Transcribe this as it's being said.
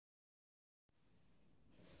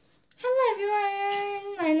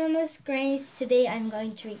is Grace. Today I'm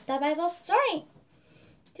going to read the Bible story.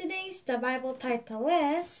 Today's the Bible title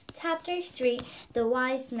is Chapter 3. The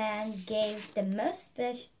wise man gave the most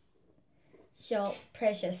special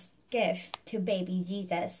precious gifts to baby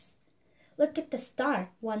Jesus. Look at the star,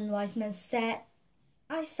 one wise man said.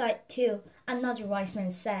 I saw it too, another wise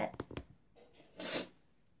man said.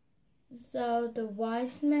 So the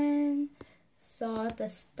wise man saw the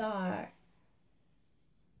star.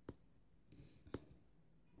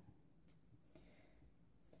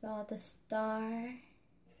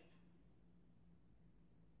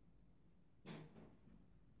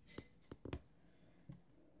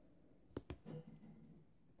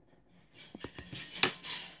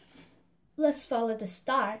 Let's follow the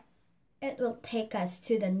star. It will take us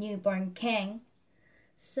to the newborn king.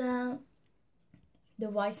 So the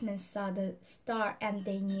wise men saw the star and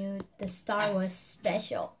they knew the star was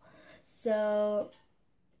special. So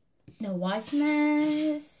the wise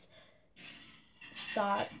men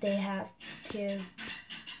thought they have to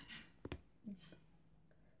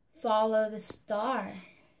follow the star.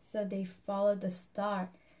 So they followed the star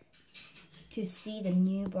to see the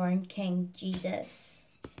newborn King Jesus.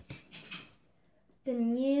 The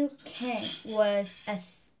new king was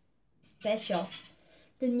special.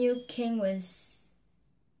 The new king was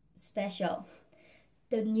special.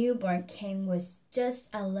 The newborn king was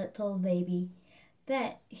just a little baby,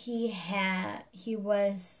 but he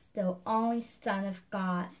was the only son of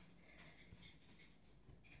God.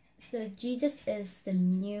 So Jesus is the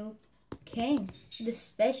new king, the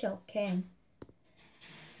special king,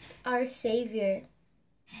 our Savior.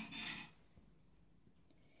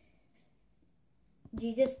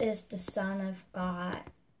 Jesus is the Son of God.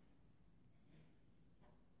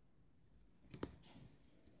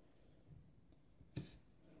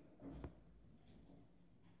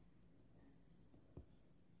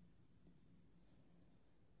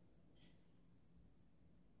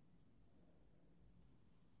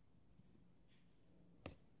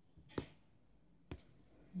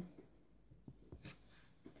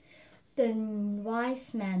 The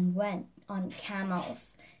wise men went on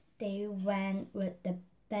camels. They went with the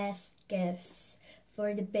best gifts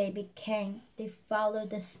for the baby king. They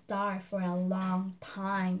followed the star for a long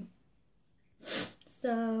time.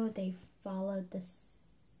 So they followed the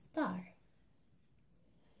star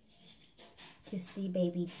to see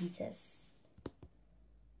baby Jesus.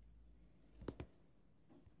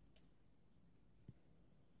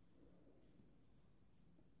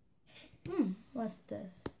 What's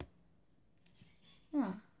this?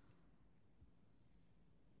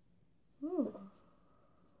 Ooh.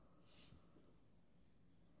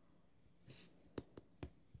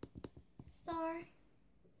 Star.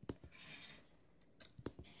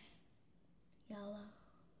 Yellow.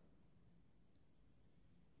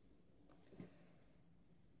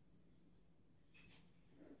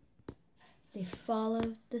 They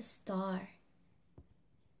followed the star.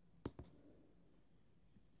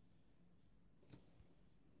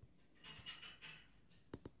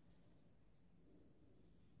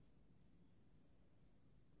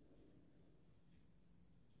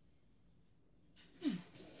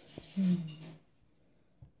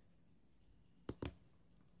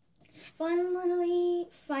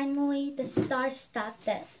 Finally, the star stopped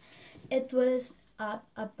it. It was up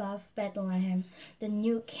above Bethlehem. The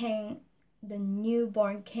newborn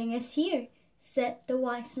king is here, said the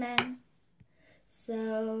wise man.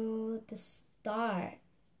 So the star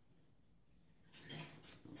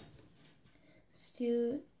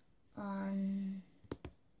stood on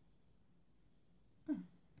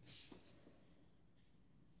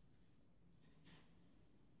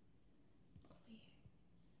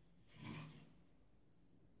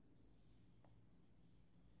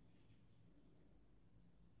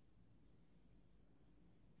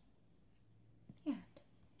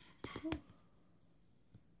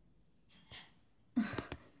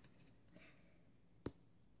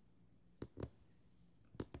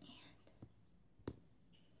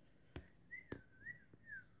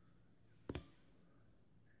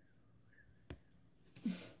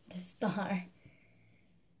the star.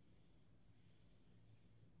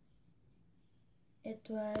 It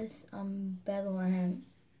was Bethlehem.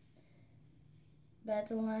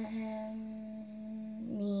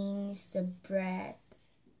 Bethlehem means the bread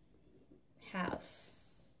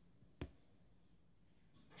house.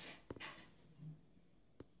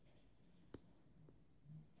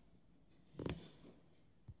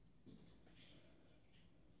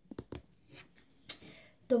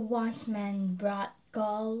 The wise men brought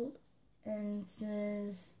gold,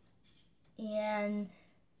 incense, and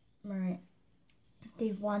myrrh.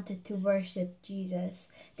 They wanted to worship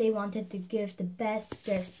Jesus. They wanted to give the best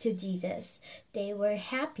gifts to Jesus. They were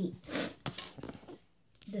happy.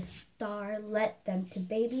 The star led them to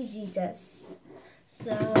baby Jesus.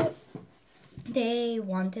 So they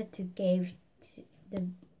wanted to give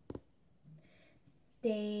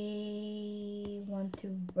they want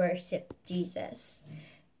to worship Jesus.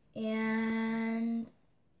 And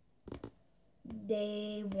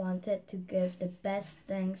they wanted to give the best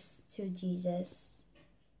things to Jesus.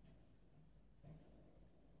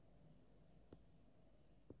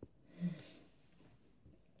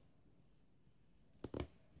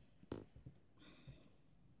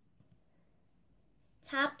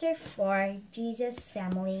 Chapter 4, Jesus'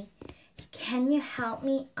 family. Can you help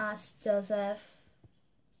me? Asked Joseph.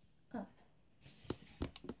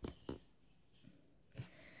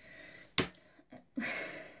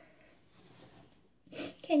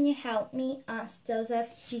 Can you help me? Asked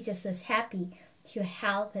Joseph. Jesus was happy to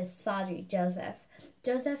help his father Joseph.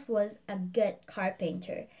 Joseph was a good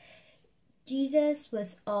carpenter. Jesus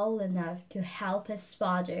was old enough to help his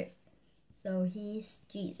father, so he's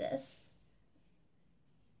Jesus.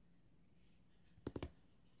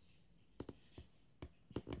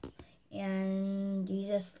 And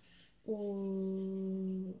Jesus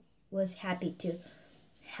was happy to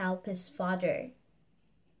help his father.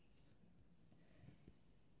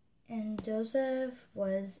 And Joseph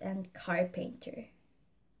was a carpenter.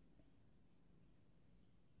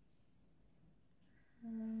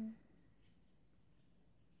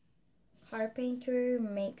 Carpenter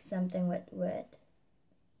makes something with wood.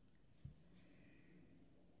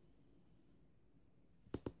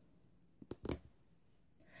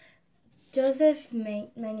 Joseph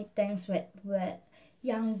made many things with wood.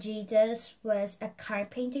 Young Jesus was a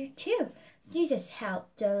carpenter too. Jesus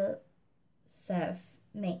helped Joseph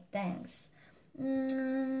make things.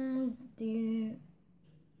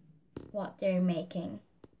 What they're making?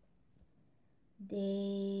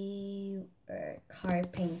 They were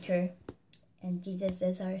carpenter, and Jesus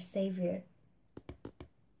is our Savior.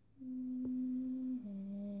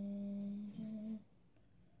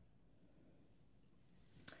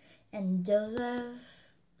 And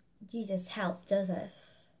Jesus helped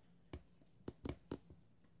Joseph.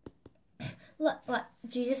 Look what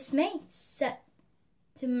Jesus made, said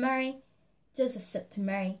to Mary. Joseph said to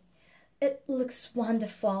Mary, "It looks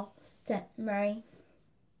wonderful," said Mary.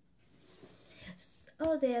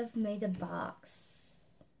 Oh, they have made a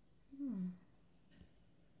box.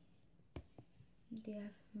 They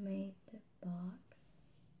have made the box.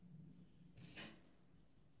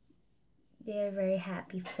 They're a very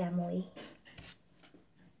happy family.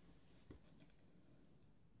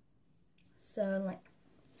 So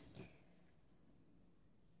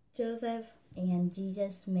Joseph and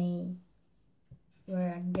Jesus were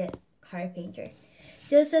a good carpenter.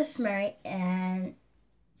 Joseph, Mary, and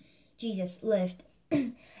Jesus lived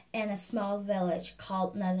in a small village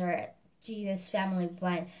called Nazareth. Jesus' family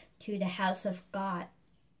went to the house of God.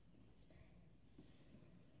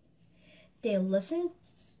 They listened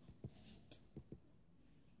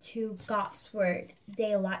to God's word.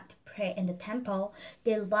 They liked to pray in the temple.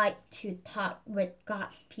 They liked to talk with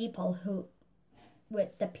God's people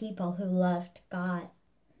with the people who loved God.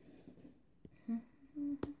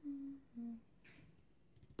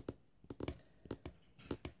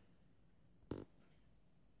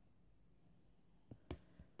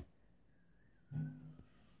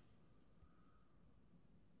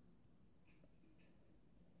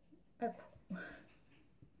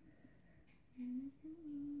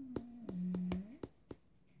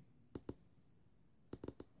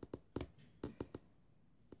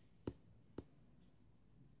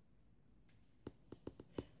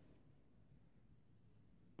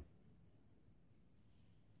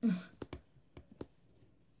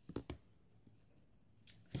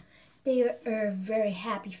 They were a very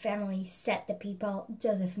happy family, said the people.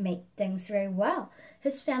 Joseph made things very well.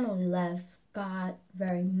 His family loved God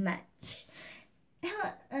very much.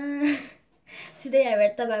 Today I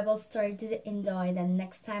read the Bible story. Did you enjoy? Then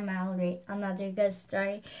next time I'll read another good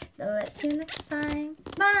story. Then let's see you next time.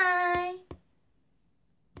 Bye!